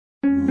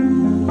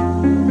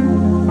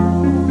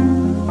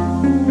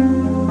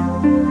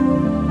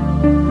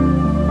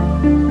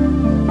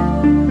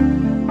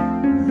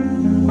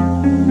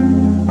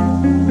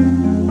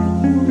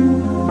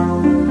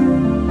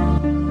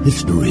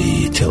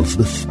History tells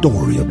the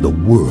story of the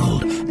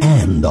world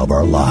and of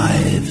our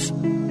lives.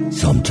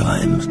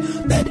 Sometimes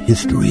that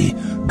history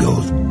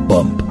goes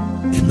bump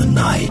in the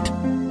night.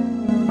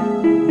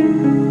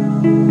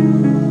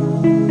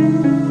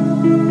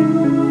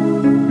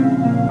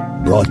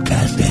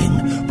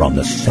 Broadcasting from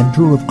the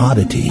center of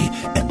oddity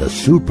and the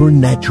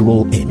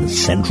supernatural in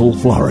Central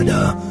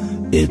Florida,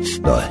 it's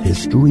the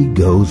History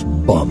Goes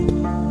Bump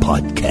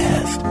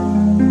podcast.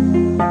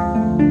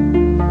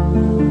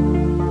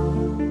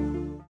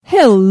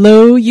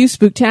 Hello, you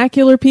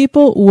spooktacular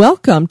people.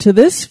 Welcome to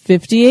this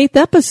 58th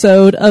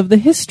episode of the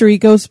History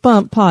Goes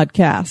Bump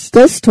podcast.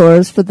 Ghost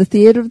tours for the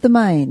Theater of the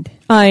Mind.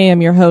 I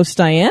am your host,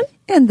 Diane.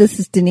 And this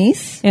is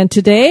Denise. And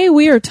today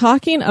we are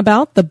talking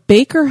about the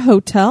Baker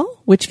Hotel,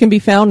 which can be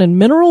found in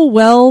Mineral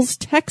Wells,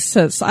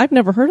 Texas. I've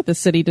never heard of this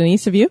city,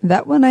 Denise, have you?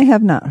 That one I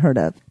have not heard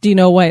of. Do you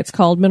know why it's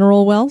called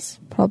Mineral Wells?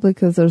 Probably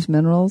because there's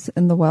minerals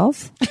in the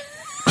wells.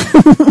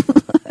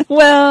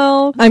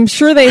 Well, I'm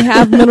sure they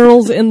have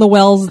minerals in the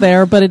wells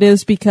there, but it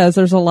is because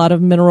there's a lot of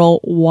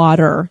mineral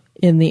water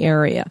in the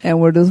area.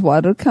 And where does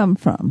water come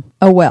from?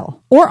 A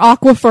well. Or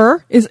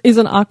aquifer. Is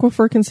an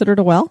aquifer considered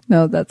a well?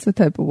 No, that's a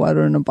type of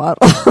water in a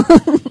bottle.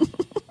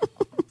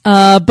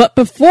 But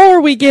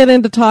before we get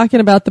into talking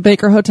about the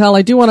Baker Hotel,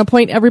 I do want to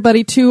point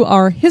everybody to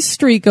our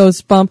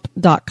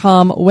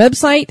historygoesbump.com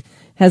website.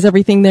 Has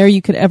everything there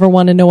you could ever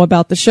want to know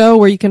about the show,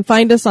 where you can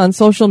find us on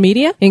social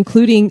media,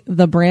 including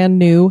the brand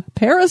new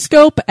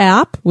Periscope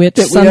app, which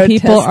some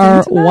people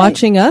are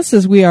watching us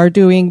as we are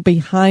doing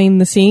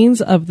behind the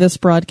scenes of this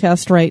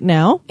broadcast right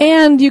now.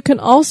 And you can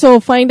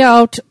also find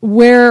out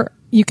where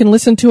you can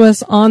listen to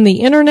us on the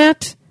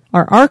internet.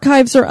 Our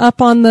archives are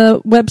up on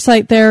the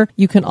website there.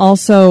 You can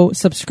also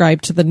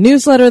subscribe to the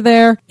newsletter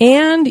there,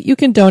 and you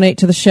can donate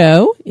to the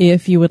show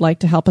if you would like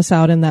to help us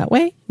out in that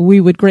way.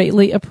 We would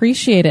greatly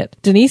appreciate it.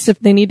 Denise, if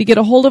they need to get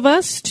a hold of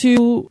us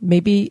to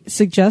maybe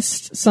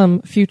suggest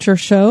some future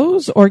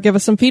shows or give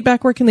us some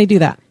feedback, where can they do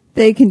that?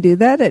 They can do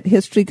that at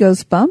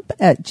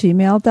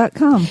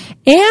historygoesbump@gmail.com.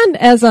 And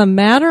as a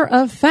matter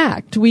of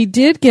fact, we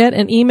did get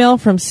an email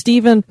from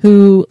Stephen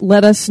who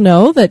let us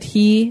know that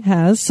he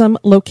has some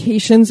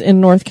locations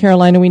in North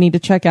Carolina we need to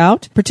check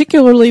out,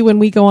 particularly when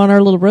we go on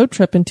our little road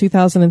trip in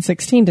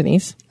 2016,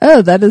 Denise.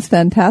 Oh, that is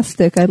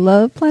fantastic. I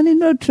love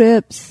planning road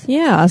trips.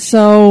 Yeah,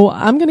 so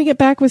I'm going to get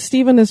back with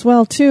Stephen as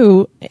well,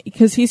 too,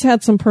 because he's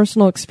had some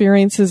personal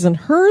experiences and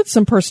heard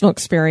some personal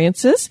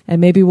experiences,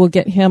 and maybe we'll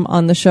get him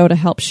on the show to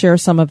help share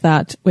some of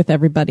that with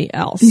everybody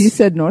else. You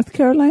said North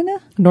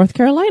Carolina? North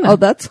Carolina. Oh,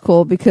 that's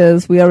cool,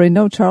 because we already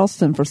know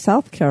Charleston for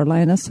South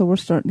Carolina, so we're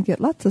starting to get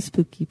lots of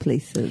spooky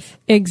places.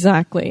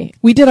 Exactly.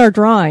 We did our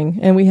drawing,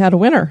 and we had a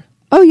winner.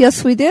 Oh,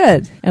 yes, we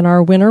did. And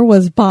our winner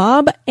was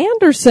Bob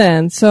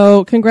Anderson.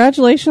 So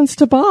congratulations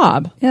to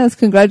Bob. Yes,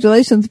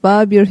 congratulations,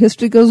 Bob. Your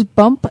History Goes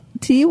Bump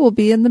tee will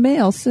be in the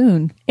mail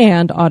soon.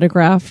 And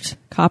autographed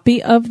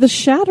copy of The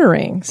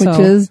Shattering. Which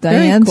is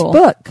Diane's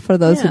book, for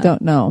those who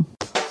don't know.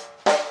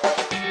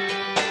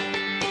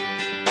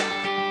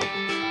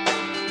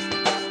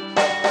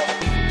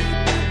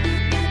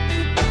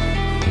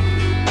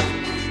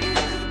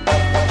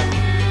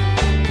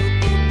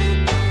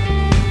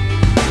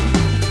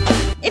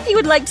 If you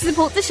would like to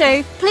support the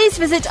show, please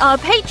visit our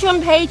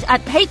Patreon page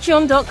at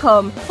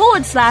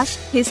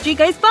patreon.com/History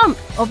Goes Bump.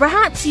 Or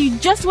perhaps you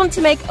just want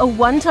to make a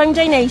one-time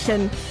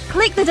donation.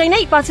 Click the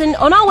donate button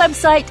on our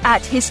website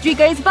at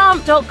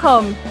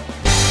historygoesbump.com.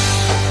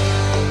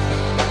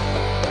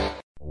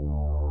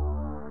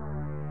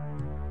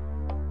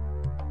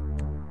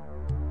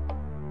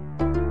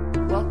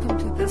 Welcome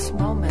to this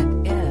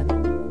moment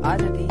in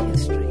Oddity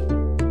History.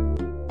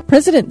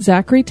 President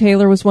Zachary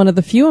Taylor was one of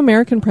the few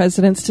American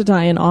presidents to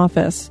die in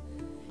office.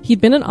 He'd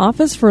been in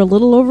office for a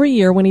little over a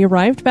year when he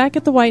arrived back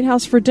at the White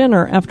House for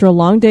dinner after a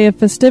long day of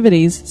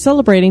festivities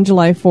celebrating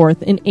July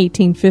 4th in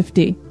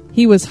 1850.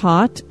 He was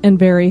hot and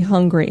very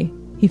hungry.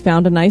 He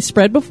found a nice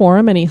spread before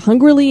him, and he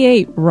hungrily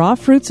ate raw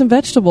fruits and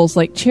vegetables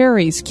like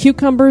cherries,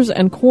 cucumbers,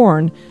 and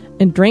corn,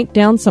 and drank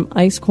down some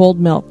ice-cold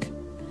milk.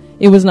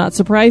 It was not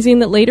surprising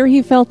that later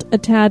he felt a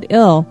tad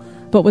ill,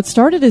 but what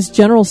started as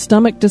general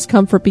stomach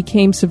discomfort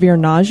became severe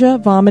nausea,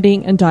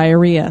 vomiting, and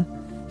diarrhea.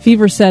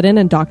 Fever set in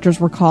and doctors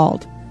were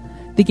called.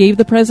 They gave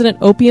the president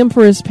opium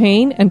for his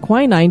pain and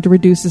quinine to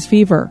reduce his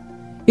fever.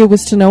 It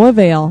was to no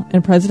avail,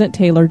 and President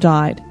Taylor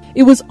died.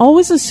 It was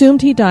always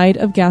assumed he died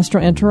of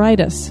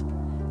gastroenteritis.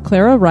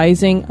 Clara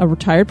Rising, a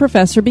retired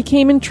professor,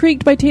 became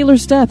intrigued by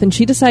Taylor's death, and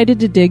she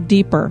decided to dig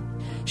deeper.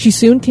 She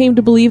soon came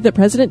to believe that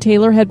President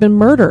Taylor had been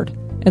murdered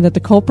and that the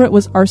culprit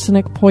was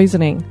arsenic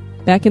poisoning.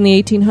 Back in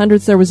the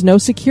 1800s, there was no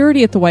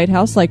security at the White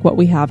House like what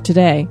we have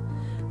today.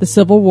 The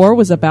Civil War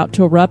was about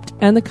to erupt,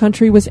 and the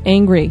country was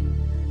angry.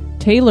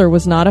 Taylor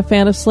was not a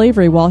fan of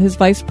slavery, while his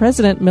vice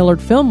president, Millard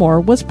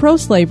Fillmore, was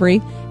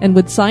pro-slavery and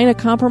would sign a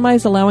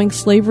compromise allowing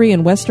slavery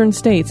in western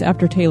states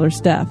after Taylor's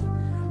death.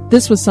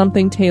 This was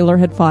something Taylor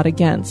had fought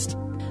against.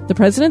 The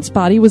president's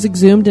body was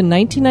exhumed in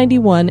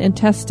 1991 and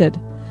tested.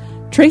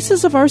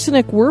 Traces of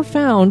arsenic were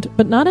found,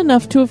 but not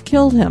enough to have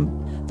killed him.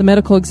 The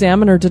medical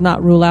examiner did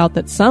not rule out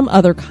that some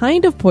other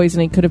kind of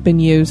poisoning could have been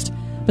used,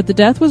 but the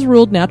death was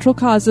ruled natural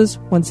causes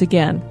once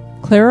again.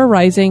 Clara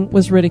Rising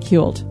was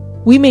ridiculed.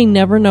 We may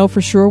never know for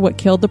sure what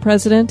killed the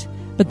president,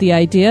 but the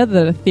idea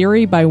that a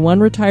theory by one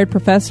retired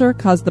professor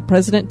caused the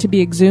president to be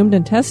exhumed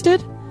and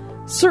tested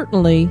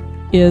certainly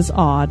is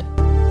odd.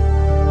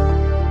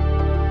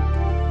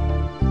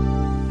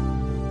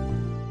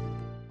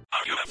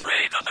 Are you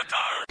afraid of the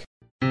dark?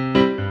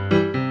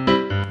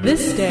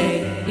 This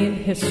day in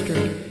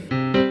history.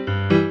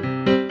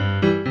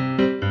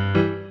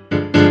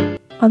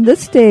 On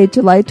this day,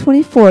 July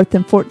 24th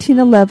in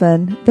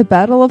 1411, the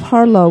Battle of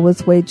Harlow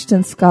was waged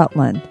in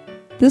Scotland.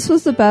 This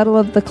was the Battle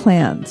of the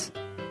Clans.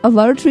 A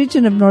large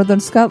region of northern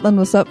Scotland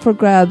was up for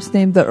grabs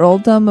named the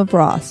Earldom of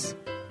Ross.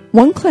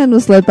 One clan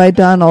was led by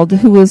Donald,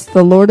 who was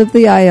the Lord of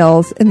the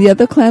Isles, and the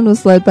other clan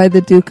was led by the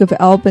Duke of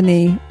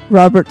Albany,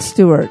 Robert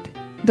Stewart.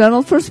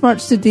 Donald first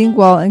marched to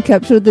Dingwall and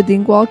captured the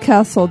Dingwall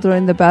Castle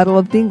during the Battle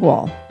of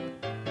Dingwall.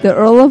 The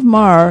Earl of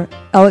Mar,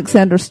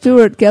 Alexander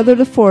Stewart,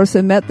 gathered a force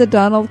and met the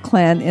Donald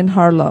clan in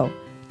Harlow.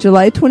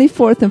 July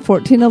 24th in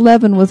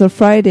 1411 was a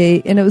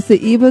Friday, and it was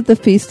the eve of the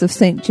Feast of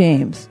St.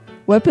 James.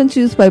 Weapons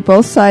used by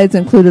both sides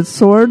included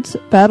swords,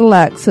 battle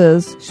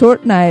axes,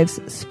 short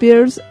knives,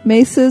 spears,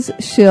 maces,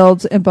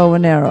 shields, and bow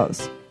and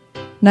arrows.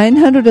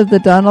 900 of the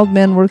Donald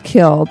men were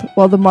killed,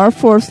 while the Mar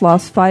force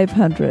lost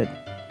 500.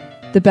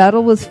 The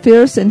battle was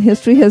fierce, and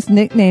history has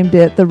nicknamed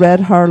it the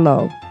Red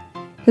Harlow.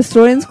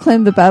 Historians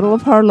claim the Battle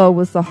of Harlow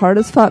was the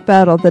hardest-fought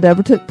battle that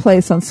ever took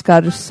place on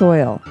Scottish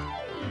soil.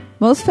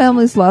 Most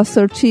families lost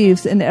their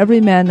chiefs and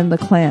every man in the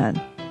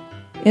clan.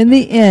 In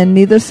the end,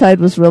 neither side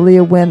was really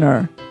a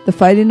winner. The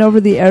fighting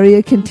over the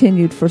area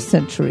continued for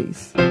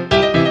centuries.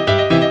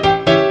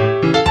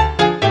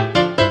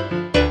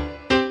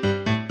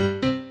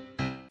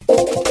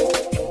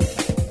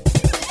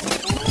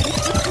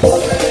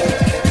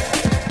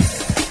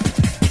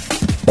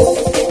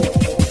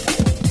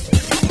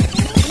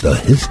 The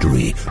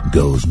History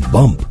Goes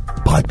Bump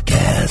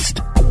podcast.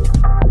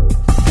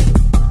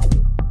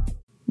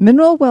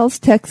 Mineral Wells,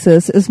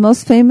 Texas is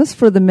most famous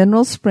for the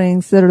mineral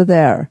springs that are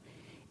there.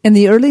 In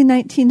the early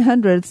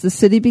 1900s, the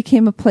city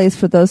became a place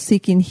for those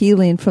seeking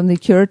healing from the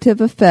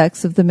curative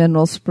effects of the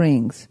mineral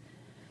springs.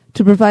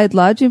 To provide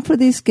lodging for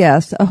these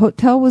guests, a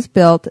hotel was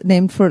built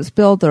named for its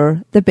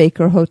builder, the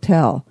Baker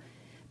Hotel.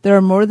 There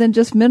are more than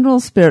just mineral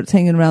spirits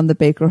hanging around the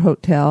Baker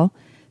Hotel.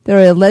 There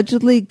are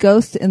allegedly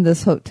ghosts in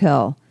this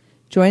hotel.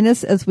 Join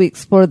us as we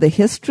explore the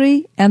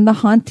history and the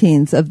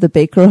hauntings of the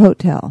Baker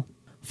Hotel.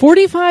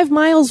 45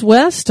 miles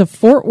west of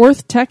Fort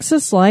Worth,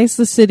 Texas, lies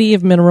the city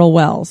of Mineral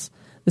Wells.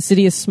 The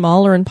city is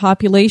smaller in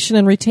population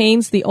and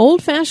retains the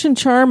old-fashioned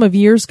charm of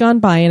years gone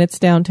by in its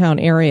downtown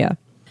area.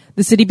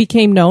 The city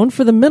became known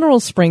for the mineral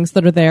springs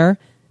that are there,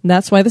 and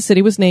that's why the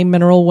city was named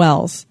Mineral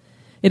Wells.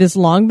 It has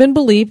long been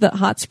believed that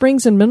hot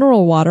springs and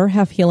mineral water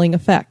have healing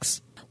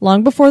effects.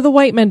 Long before the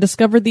white men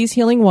discovered these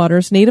healing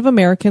waters, Native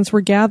Americans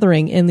were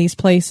gathering in these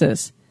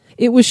places.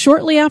 It was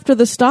shortly after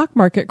the stock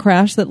market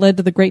crash that led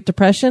to the Great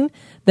Depression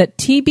that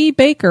T.B.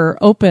 Baker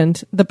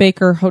opened the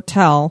Baker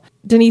Hotel.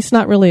 Denise,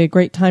 not really a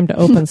great time to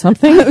open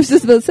something. I was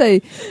just about to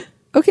say,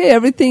 okay,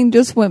 everything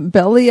just went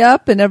belly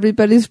up and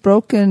everybody's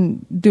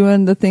broken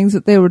doing the things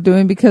that they were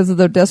doing because of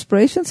their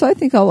desperation, so I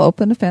think I'll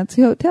open a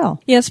fancy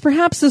hotel. Yes,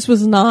 perhaps this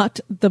was not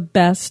the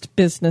best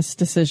business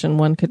decision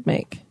one could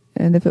make.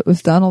 And if it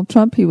was Donald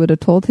Trump, he would have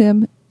told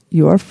him,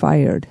 "You're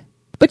fired."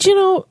 But you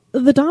know,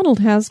 the Donald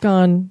has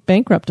gone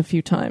bankrupt a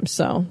few times,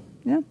 so.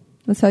 Yeah,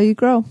 that's how you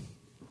grow.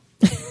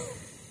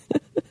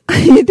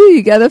 You do.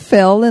 You got to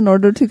fail in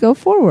order to go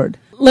forward.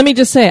 Let me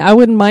just say, I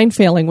wouldn't mind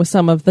failing with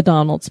some of the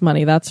Donald's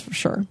money, that's for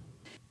sure.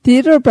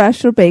 Theodore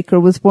Brasher Baker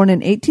was born in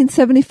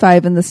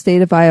 1875 in the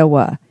state of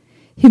Iowa.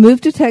 He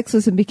moved to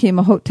Texas and became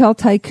a hotel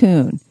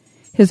tycoon.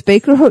 His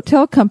Baker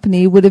Hotel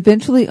Company would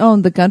eventually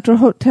own the Gunter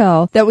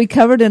Hotel that we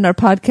covered in our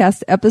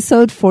podcast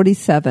episode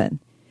 47.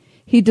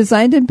 He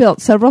designed and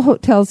built several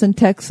hotels in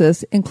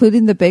Texas,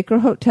 including the Baker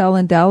Hotel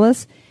in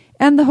Dallas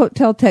and the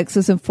Hotel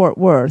Texas in Fort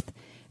Worth,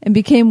 and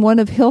became one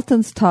of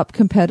Hilton's top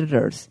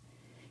competitors.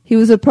 He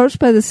was approached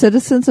by the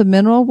citizens of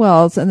Mineral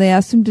Wells, and they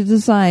asked him to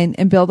design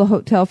and build a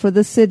hotel for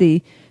the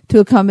city to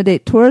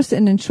accommodate tourists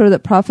and ensure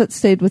that profits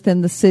stayed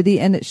within the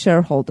city and its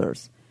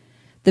shareholders.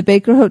 The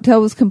Baker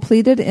Hotel was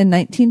completed in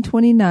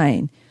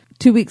 1929.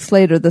 2 weeks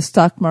later, the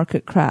stock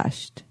market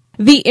crashed.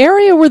 The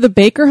area where the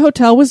Baker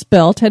Hotel was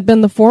built had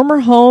been the former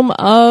home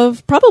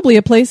of probably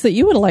a place that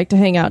you would like to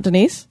hang out,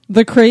 Denise,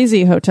 the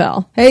Crazy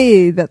Hotel.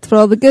 Hey, that's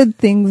where all the good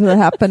things are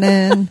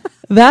happening.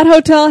 That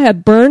hotel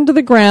had burned to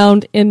the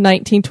ground in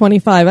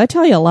 1925. I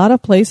tell you, a lot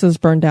of places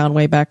burned down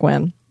way back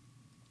when.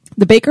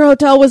 The Baker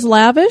Hotel was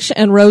lavish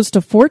and rose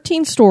to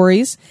 14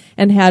 stories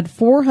and had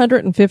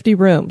 450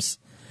 rooms.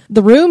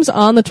 The rooms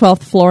on the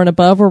 12th floor and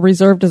above were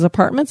reserved as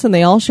apartments, and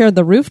they all shared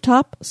the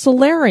rooftop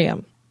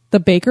solarium. The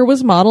Baker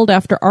was modeled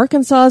after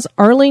Arkansas's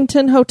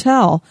Arlington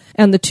Hotel,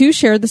 and the two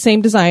shared the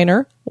same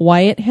designer,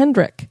 Wyatt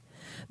Hendrick.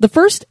 The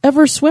first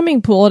ever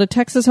swimming pool at a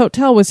Texas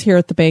hotel was here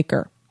at the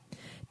Baker.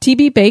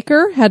 T.B.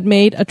 Baker had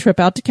made a trip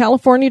out to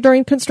California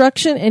during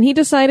construction, and he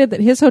decided that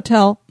his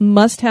hotel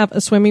must have a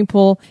swimming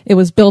pool. It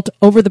was built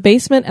over the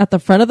basement at the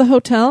front of the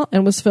hotel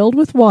and was filled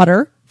with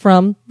water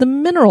from the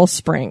mineral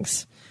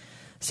springs.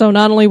 So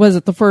not only was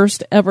it the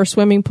first ever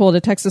swimming pool at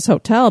a Texas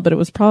hotel, but it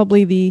was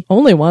probably the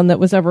only one that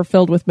was ever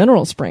filled with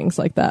mineral springs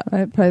like that.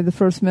 Right, probably the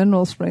first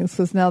mineral springs,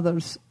 because now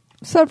there's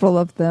several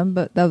of them,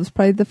 but that was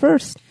probably the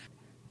first.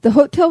 The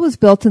hotel was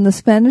built in the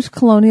Spanish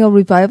colonial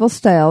revival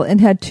style and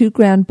had 2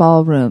 grand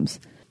ballrooms.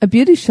 A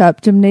beauty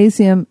shop,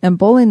 gymnasium, and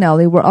bowling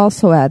alley were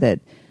also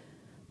added.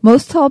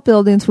 Most tall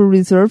buildings were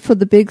reserved for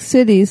the big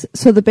cities,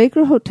 so the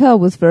Baker Hotel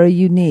was very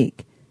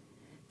unique.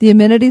 The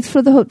amenities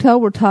for the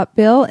hotel were top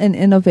bill and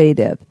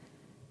innovative.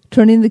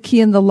 Turning the key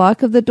in the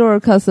lock of the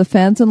door caused the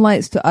fans and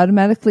lights to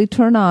automatically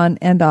turn on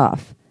and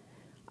off.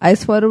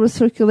 Ice water was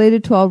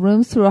circulated to all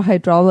rooms through a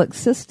hydraulic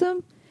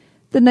system.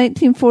 The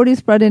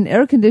 1940s brought in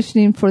air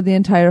conditioning for the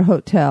entire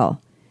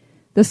hotel.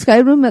 The Sky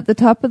Room at the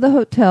top of the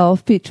hotel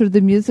featured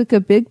the music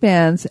of big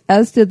bands,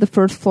 as did the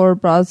first floor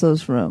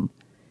Brazos Room.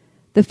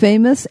 The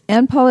famous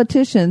and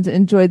politicians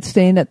enjoyed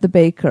staying at the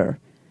Baker.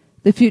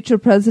 The future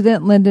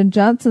president Lyndon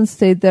Johnson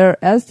stayed there,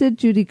 as did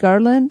Judy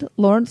Garland,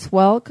 Lawrence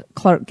Welk,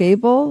 Clark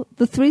Gable,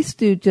 the Three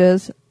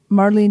Stooges,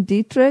 Marlene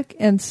Dietrich,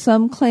 and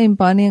some claim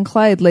Bonnie and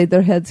Clyde laid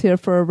their heads here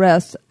for a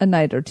rest a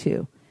night or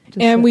two.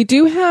 And we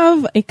do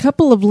have a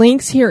couple of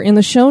links here in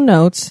the show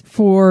notes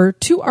for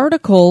 2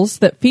 articles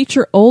that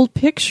feature old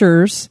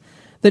pictures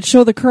that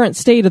show the current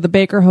state of the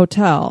Baker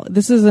Hotel.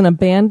 This is an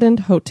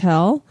abandoned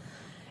hotel,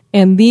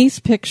 and these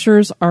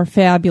pictures are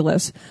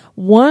fabulous.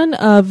 One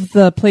of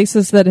the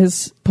places that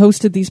has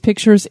posted these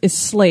pictures is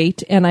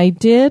Slate, and I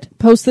did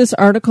post this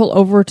article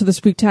over to the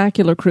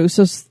Spooktacular crew,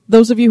 so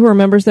those of you who are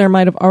members there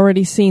might have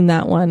already seen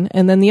that one,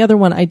 and then the other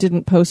one I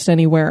didn't post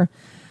anywhere.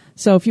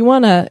 So if you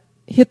want to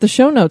hit the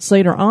show notes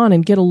later on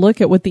and get a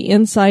look at what the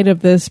inside of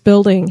this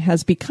building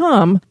has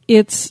become,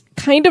 it's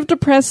kind of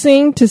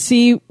depressing to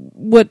see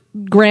what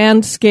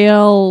grand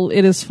scale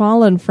it has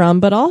fallen from,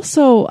 but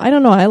also, I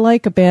don't know, I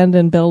like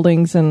abandoned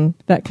buildings and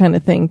that kind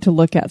of thing to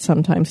look at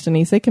sometimes,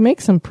 Denise. They can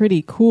make some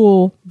pretty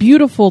cool,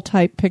 beautiful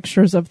type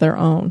pictures of their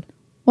own.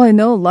 Well, I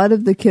know a lot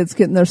of the kids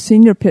getting their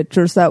senior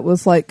pictures, that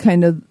was like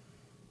kind of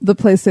the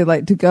place they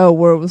like to go,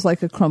 where it was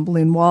like a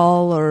crumbling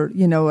wall or,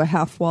 you know, a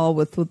half wall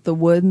with the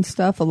wood and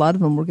stuff. A lot of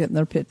them were getting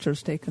their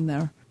pictures taken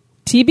there.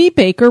 T.B.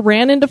 Baker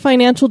ran into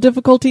financial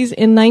difficulties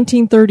in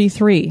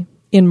 1933.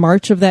 In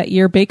March of that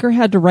year, Baker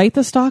had to write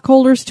the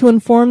stockholders to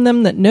inform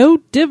them that no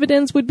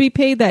dividends would be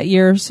paid that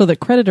year so that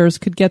creditors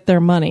could get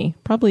their money.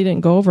 Probably didn't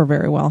go over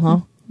very well, huh?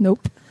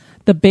 Nope.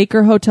 The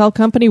Baker Hotel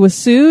Company was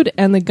sued,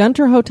 and the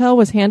Gunter Hotel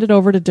was handed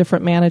over to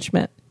different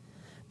management.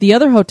 The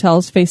other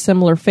hotels faced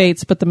similar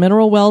fates, but the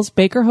Mineral Wells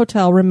Baker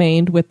Hotel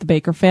remained with the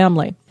Baker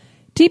family.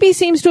 TB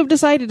seems to have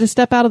decided to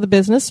step out of the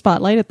business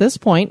spotlight at this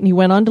point, and he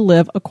went on to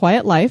live a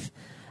quiet life,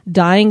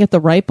 dying at the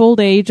ripe old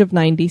age of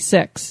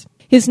 96.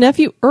 His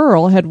nephew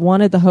Earl had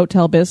wanted the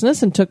hotel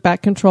business and took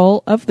back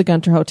control of the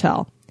Gunter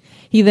Hotel.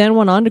 He then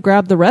went on to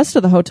grab the rest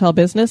of the hotel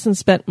business and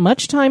spent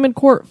much time in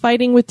court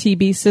fighting with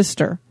TB's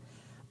sister.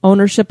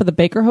 Ownership of the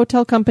Baker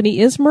Hotel Company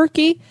is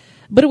murky,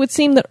 but it would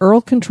seem that Earl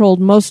controlled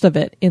most of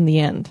it in the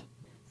end.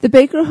 The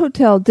Baker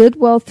Hotel did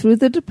well through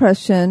the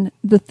Depression,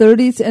 the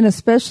 30s, and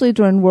especially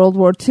during World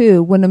War II,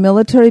 when a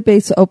military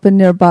base opened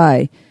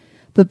nearby.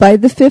 But by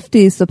the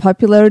 50s, the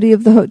popularity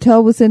of the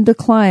hotel was in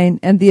decline,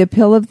 and the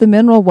appeal of the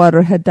mineral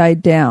water had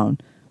died down.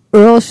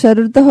 Earl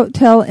shuttered the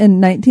hotel in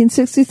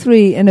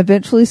 1963 and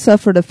eventually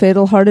suffered a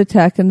fatal heart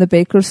attack in the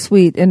Baker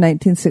Suite in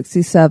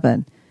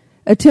 1967.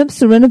 Attempts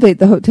to renovate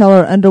the hotel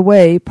are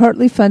underway,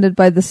 partly funded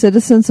by the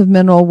citizens of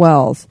Mineral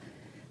Wells.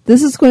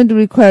 This is going to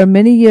require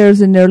many years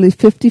and nearly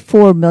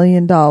 $54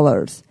 million.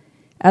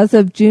 As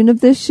of June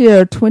of this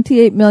year,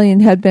 $28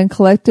 million had been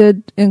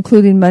collected,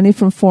 including money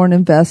from foreign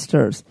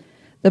investors.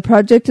 The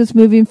project is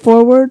moving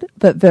forward,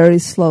 but very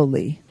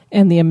slowly.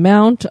 And the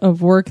amount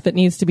of work that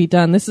needs to be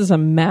done, this is a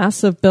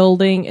massive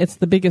building. It's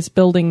the biggest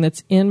building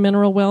that's in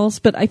Mineral Wells,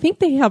 but I think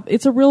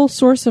it's a real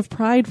source of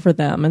pride for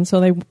them. And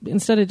so they,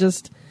 instead of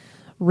just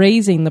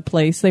raising the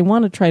place, they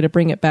want to try to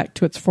bring it back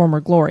to its former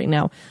glory.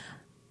 Now,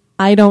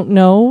 I don't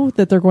know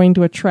that they're going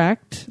to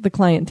attract the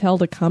clientele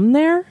to come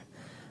there.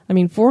 I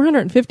mean,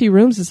 450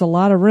 rooms is a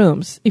lot of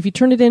rooms. If you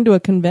turn it into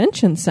a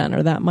convention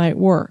center, that might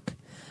work.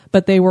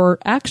 But they were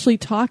actually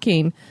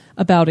talking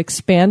about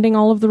expanding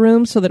all of the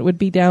rooms so that it would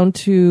be down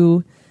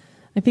to,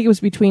 I think it was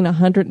between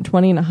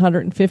 120 and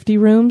 150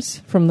 rooms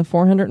from the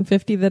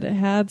 450 that it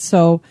had.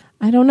 So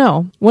I don't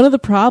know. One of the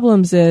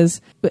problems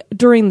is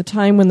during the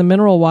time when the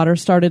mineral water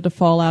started to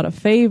fall out of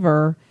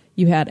favor,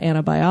 you had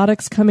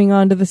antibiotics coming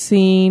onto the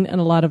scene and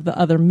a lot of the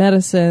other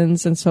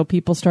medicines, and so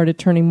people started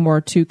turning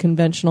more to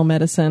conventional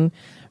medicine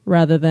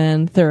rather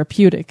than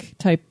therapeutic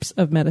types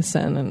of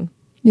medicine. And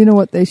You know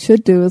what they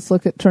should do is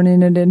look at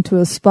turning it into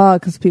a spa,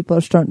 because people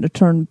are starting to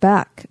turn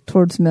back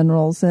towards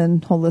minerals and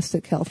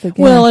holistic health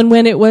again. Well, and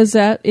when it was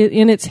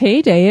in its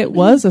heyday, it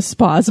was a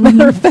spa. As a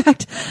matter of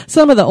fact,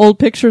 some of the old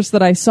pictures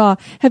that I saw,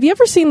 have you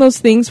ever seen those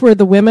things where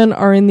the women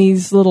are in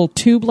these little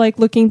tube-like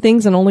looking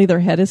things and only their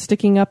head is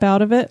sticking up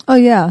out of it? Oh,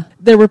 yeah.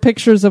 There were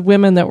pictures of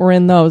women that were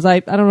in those. I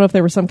don't know if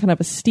they were some kind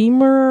of a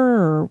steamer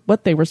or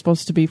what they were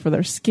supposed to be for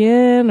their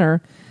skin,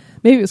 or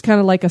maybe it was kind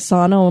of like a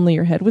sauna, only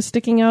your head was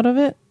sticking out of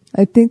it.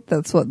 I think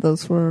that's what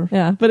those were.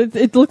 Yeah, but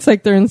it looks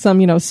like they're in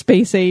some,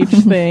 space age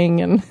thing,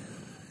 and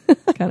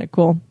kind of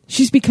cool.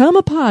 She's become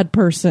a pod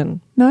person.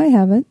 No, I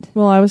haven't.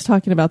 Well, I was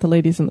talking about the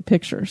ladies in the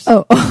pictures.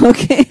 Oh,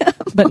 okay.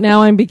 But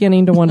now I'm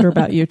beginning to wonder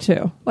about you,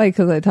 too. Why,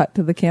 because I talked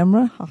to the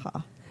camera?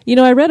 Haha.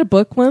 I read a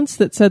book once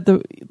that said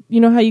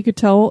how you could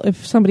tell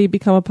if somebody had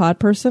become a pod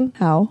person?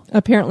 How?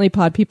 Apparently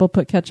pod people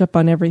put ketchup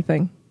on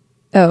everything.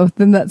 Oh,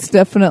 then that's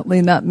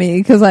definitely not me,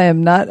 because I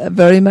am not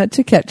very much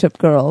a ketchup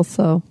girl,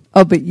 so...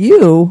 Oh, but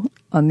you,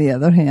 on the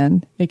other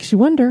hand... Makes you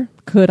wonder,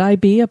 could I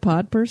be a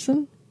pod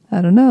person?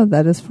 I don't know.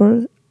 That is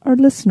for our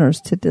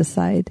listeners to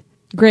decide.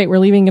 Great, we're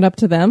leaving it up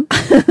to them.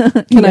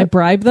 Can I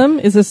bribe them?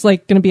 Is this going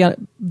to be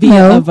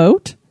via a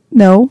vote?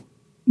 No.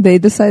 They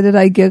decided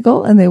I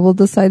giggle, and they will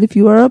decide if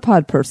you are a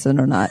pod person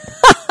or not.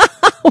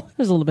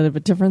 There's a little bit of a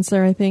difference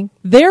there, I think.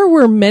 There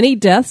were many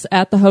deaths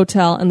at the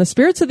hotel, and the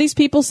spirits of these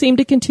people seemed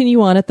to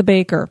continue on at the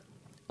Baker.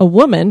 A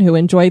woman who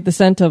enjoyed the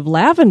scent of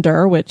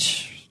lavender,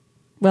 which...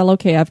 Well,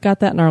 okay, I've got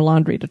that in our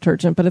laundry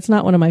detergent, but it's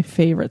not one of my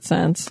favorite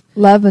scents.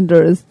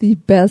 Lavender is the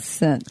best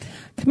scent.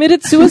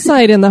 Committed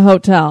suicide in the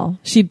hotel.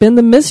 She'd been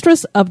the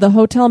mistress of the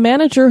hotel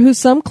manager, who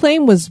some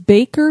claim was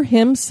Baker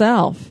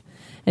himself.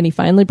 And he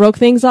finally broke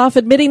things off,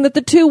 admitting that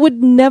the two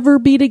would never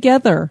be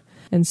together.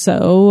 And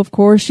so, of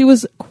course, she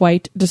was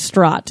quite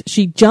distraught.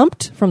 She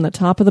jumped from the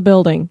top of the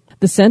building.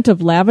 The scent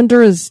of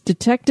lavender is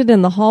detected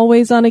in the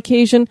hallways on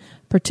occasion,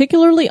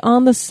 particularly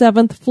on the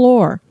 7th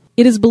floor.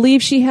 It is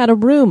believed she had a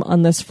room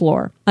on this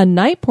floor. A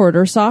night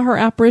porter saw her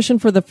apparition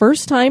for the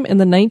first time in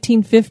the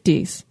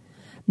 1950s.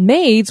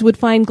 Maids would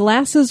find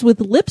glasses with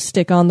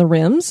lipstick on the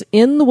rims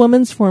in the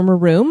woman's former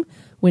room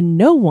when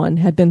no one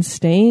had been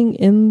staying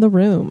in the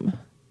room.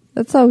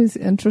 That's always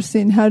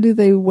interesting. How do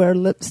they wear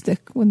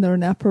lipstick when they're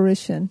an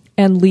apparition?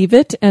 And leave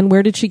it, and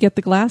where did she get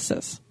the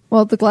glasses?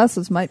 Well, the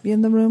glasses might be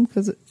in the room,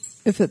 because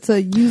if it's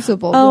a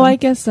usable room. I room.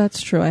 guess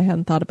that's true. I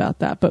hadn't thought about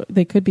that, but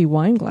they could be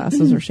wine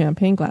glasses or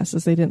champagne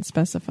glasses. They didn't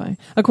specify.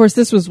 Of course,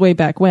 this was way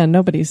back when.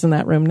 Nobody's in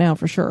that room now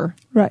for sure.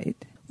 Right.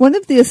 One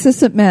of the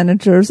assistant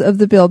managers of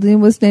the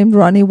building was named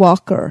Ronnie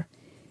Walker.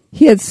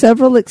 He had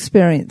several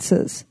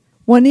experiences.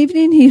 One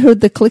evening, he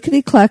heard the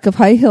clickety-clack of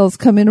high heels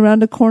coming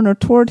around a corner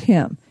toward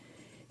him.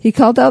 He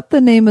called out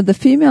the name of the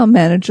female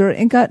manager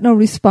and got no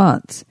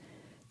response.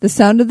 The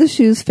sound of the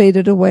shoes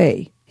faded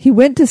away. He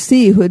went to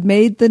see who had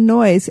made the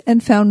noise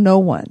and found no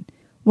one.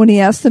 When he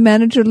asked the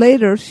manager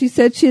later, she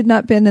said she had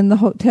not been in the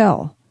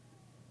hotel.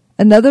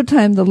 Another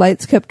time, the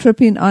lights kept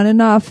tripping on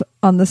and off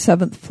on the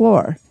 7th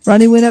floor.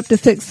 Ronnie went up to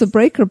fix the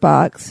breaker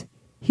box.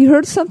 He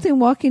heard something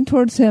walking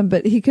towards him,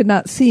 but he could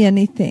not see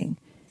anything.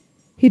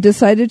 He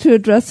decided to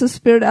address the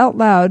spirit out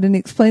loud and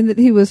explained that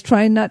he was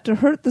trying not to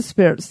hurt the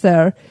spirits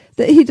there,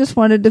 that he just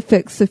wanted to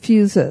fix the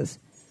fuses.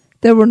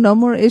 There were no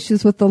more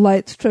issues with the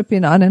lights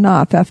tripping on and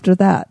off after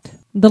that.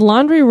 The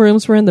laundry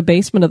rooms were in the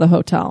basement of the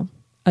hotel.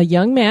 A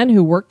young man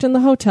who worked in the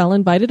hotel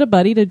invited a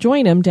buddy to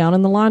join him down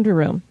in the laundry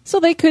room so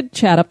they could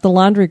chat up the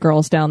laundry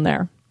girls down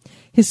there.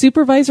 His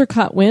supervisor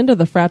caught wind of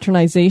the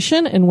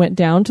fraternization and went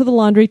down to the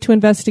laundry to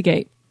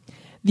investigate.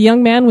 The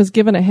young man was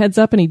given a heads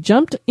up and he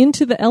jumped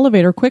into the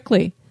elevator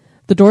quickly.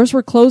 The doors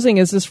were closing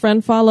as his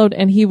friend followed,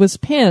 and he was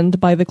pinned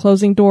by the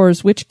closing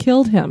doors, which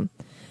killed him.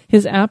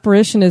 His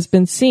apparition has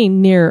been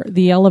seen near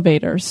the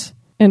elevators.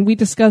 And we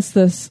discussed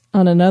this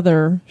on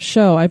another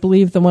show, I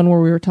believe the one where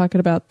we were talking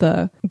about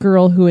the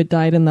girl who had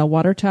died in the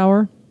water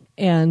tower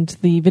and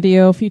the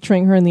video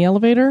featuring her in the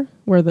elevator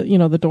where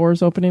the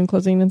doors opening and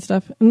closing and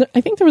stuff. And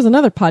I think there was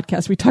another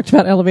podcast we talked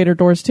about elevator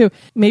doors too.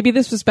 Maybe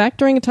this was back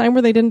during a time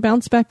where they didn't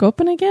bounce back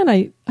open again.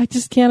 I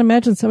just can't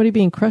imagine somebody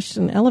being crushed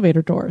in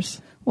elevator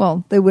doors.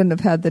 Well, they wouldn't have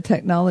had the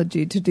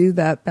technology to do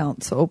that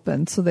bounce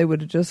open, so they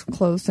would have just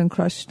closed and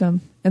crushed them.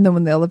 And then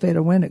when the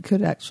elevator went, it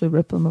could actually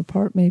rip them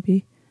apart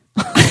maybe.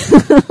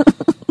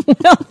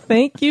 Well,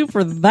 thank you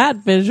for that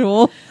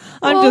visual.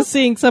 I'm just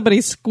seeing somebody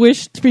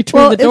squished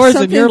between the doors,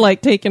 and you're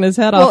like taking his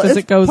head off as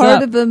it goes up.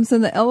 Part of them's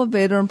in the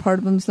elevator and part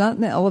of them's not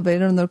in the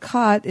elevator, and they're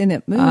caught and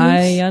it moves.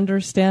 I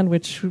understand,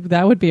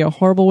 that would be a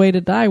horrible way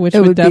to die, which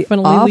would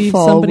definitely leave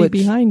somebody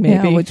behind,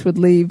 maybe. Yeah, which would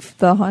leave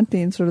the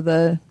hauntings or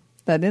that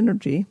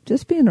energy.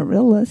 Just being a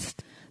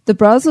realist. The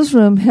Brazos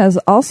room has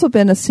also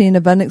been a scene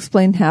of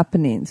unexplained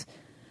happenings.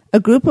 A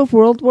group of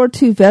World War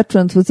II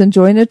veterans was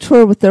enjoying a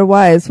tour with their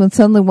wives when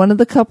suddenly one of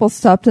the couples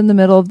stopped in the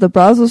middle of the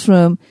Brazos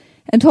room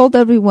and told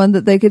everyone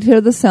that they could hear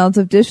the sounds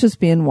of dishes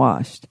being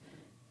washed.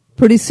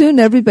 Pretty soon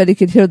everybody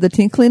could hear the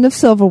tinkling of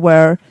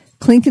silverware,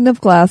 clinking of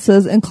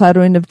glasses, and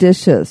clattering of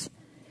dishes.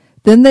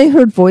 Then they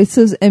heard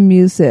voices and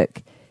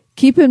music.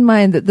 Keep in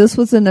mind that this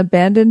was an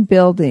abandoned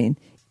building.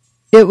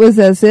 It was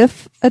as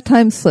if a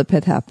time slip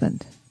had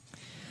happened.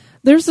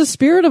 There's the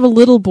spirit of a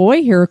little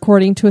boy here,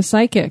 according to a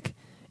psychic.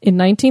 In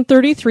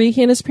 1933,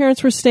 he and his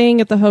parents were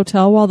staying at the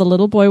hotel while the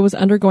little boy was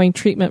undergoing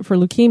treatment for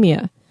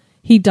leukemia.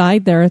 He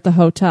died there at the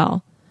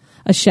hotel.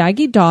 A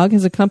shaggy dog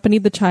has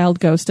accompanied the child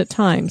ghost at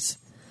times.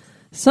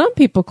 Some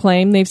people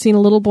claim they've seen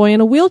a little boy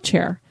in a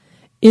wheelchair.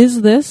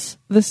 Is this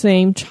the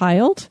same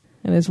child?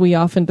 And as we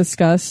often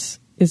discuss,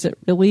 is it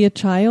really a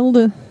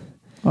child?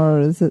 Or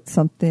is it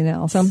something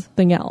else?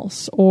 Something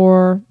else.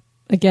 Or,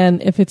 again,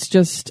 if it's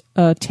just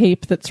a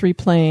tape that's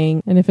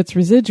replaying, and if it's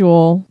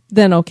residual,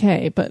 then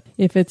okay. But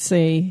if it's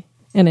an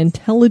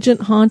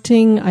intelligent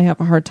haunting, I have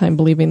a hard time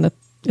believing that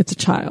it's a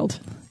child.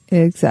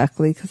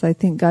 Exactly, because I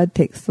think God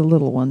takes the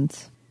little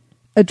ones.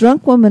 A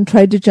drunk woman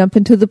tried to jump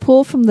into the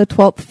pool from the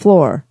 12th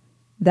floor.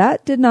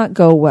 That did not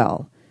go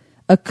well.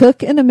 A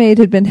cook and a maid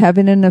had been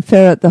having an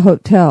affair at the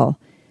hotel.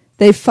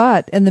 They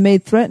fought, and the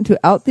maid threatened to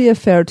out the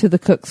affair to the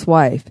cook's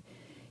wife.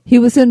 He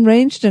was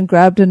enraged and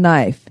grabbed a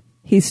knife.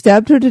 He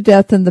stabbed her to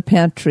death in the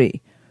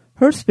pantry.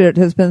 Her spirit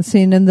has been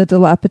seen in the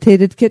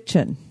dilapidated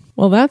kitchen.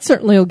 Well, that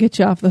certainly will get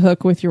you off the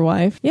hook with your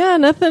wife. Yeah,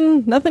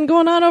 nothing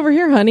going on over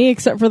here, honey,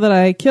 except for that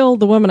I killed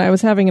the woman I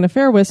was having an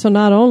affair with, so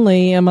not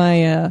only am I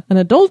an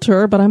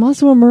adulterer, but I'm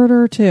also a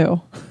murderer,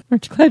 too.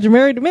 Aren't you glad you're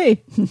married to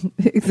me?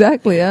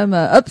 Exactly. I'm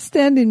an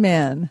upstanding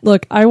man.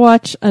 Look, I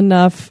watch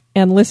enough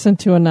and listen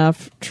to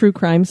enough true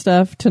crime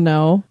stuff to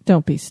know,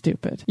 don't be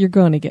stupid. You're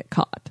going to get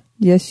caught.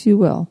 Yes, you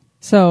will.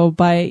 So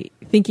by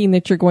thinking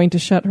that you're going to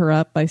shut her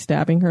up by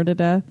stabbing her to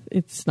death,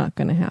 it's not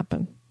going to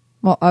happen.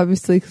 Well,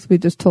 obviously, because we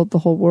just told the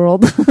whole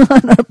world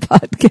on our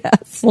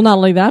podcast. Well, not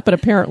only that, but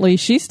apparently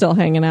she's still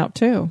hanging out,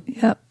 too.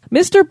 Yep.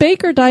 Mr.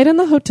 Baker died in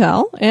the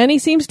hotel, and he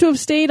seems to have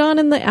stayed on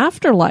in the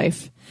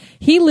afterlife.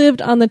 He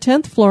lived on the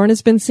 10th floor and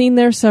has been seen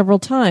there several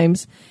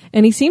times,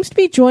 and he seems to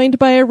be joined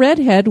by a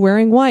redhead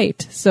wearing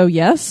white. So,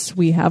 yes,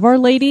 we have our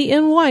lady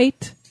in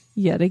white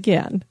yet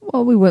again.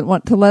 Well, we wouldn't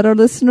want to let our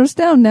listeners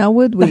down now,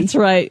 would we? That's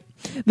right.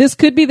 This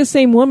could be the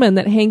same woman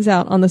that hangs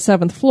out on the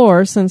 7th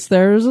floor, since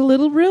there's a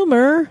little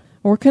rumor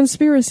or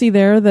conspiracy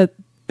there that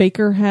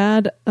Baker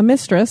had a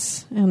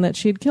mistress and that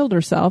she'd killed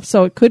herself.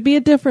 So it could be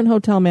a different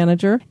hotel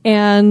manager.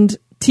 And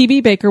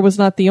T.B. Baker was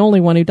not the only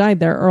one who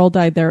died there. Earl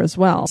died there as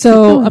well.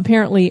 So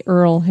apparently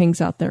Earl hangs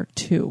out there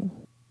too.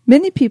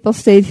 Many people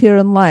stayed here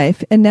in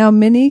life, and now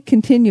many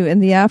continue in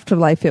the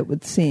afterlife, it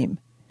would seem.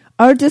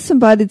 Are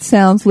disembodied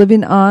sounds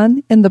living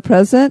on in the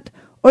present,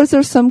 or is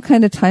there some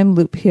kind of time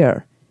loop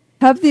here?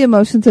 Have the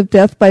emotions of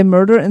death by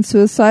murder and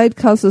suicide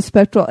caused the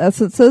spectral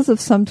essences of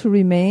some to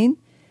remain?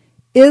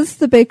 Is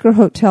the Baker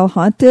Hotel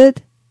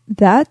haunted?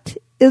 That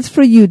is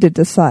for you to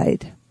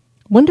decide.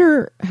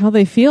 Wonder how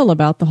they feel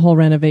about the whole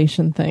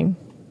renovation thing.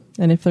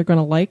 And if they're going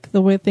to like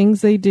the way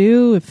things they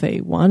do, if they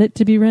want it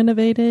to be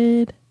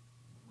renovated.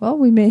 Well,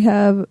 we may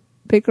have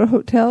Baker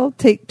Hotel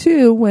take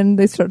 2 when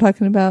they start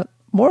talking about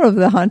more of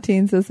the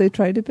hauntings as they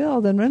try to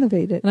build and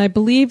renovate it. And I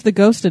believe the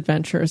Ghost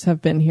Adventures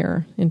have been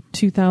here in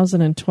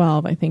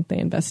 2012. I think they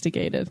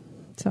investigated.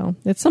 So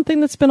it's something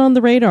that's been on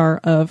the radar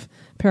of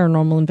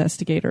paranormal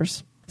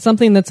investigators.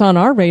 Something that's on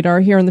our radar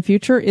here in the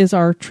future is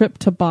our trip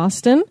to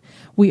Boston.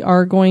 We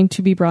are going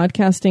to be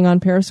broadcasting on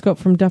Periscope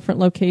from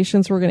different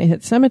locations. We're going to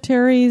hit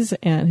cemeteries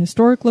and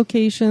historic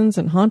locations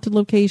and haunted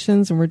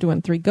locations, and we're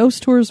doing 3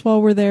 ghost tours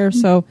while we're there.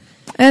 So,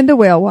 and a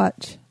whale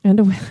watch. And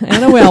a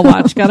whale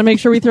watch. Got to make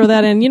sure we throw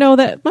that in. You know,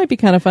 that might be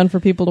kind of fun for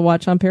people to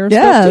watch on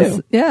Periscope,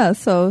 too. Yeah,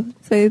 so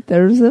say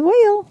there's a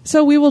whale.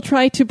 So we will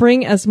try to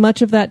bring as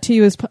much of that to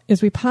you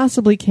as we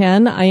possibly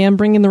can. I am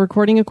bringing the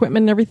recording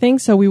equipment and everything,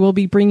 so we will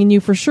be bringing you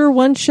for sure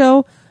 1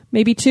 show,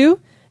 maybe 2.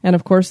 And,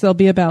 of course, they'll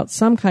be about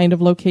some kind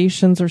of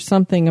locations or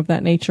something of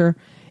that nature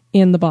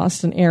in the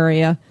Boston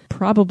area.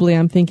 Probably,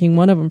 I'm thinking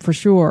one of them for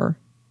sure,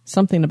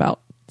 something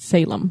about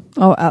Salem.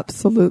 Oh,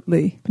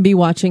 absolutely. Be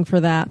watching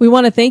for that. We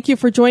want to thank you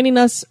for joining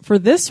us for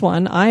this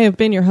one. I have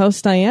been your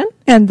host, Diane.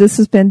 And this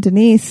has been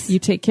Denise. You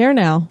take care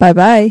now.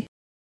 Bye-bye.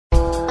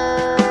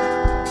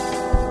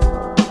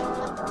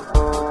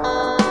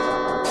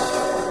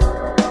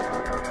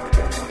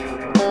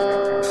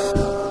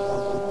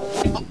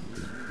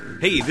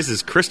 Hey, this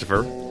is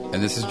Christopher.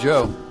 And this is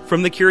Joe.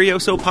 From the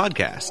Curioso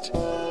Podcast.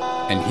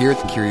 And here at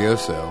the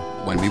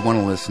Curioso, when we want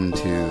to listen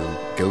to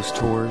ghost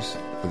tours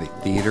for the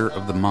theater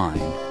of the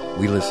mind,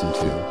 we listen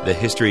to the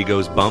History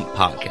Goes Bump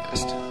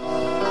Podcast.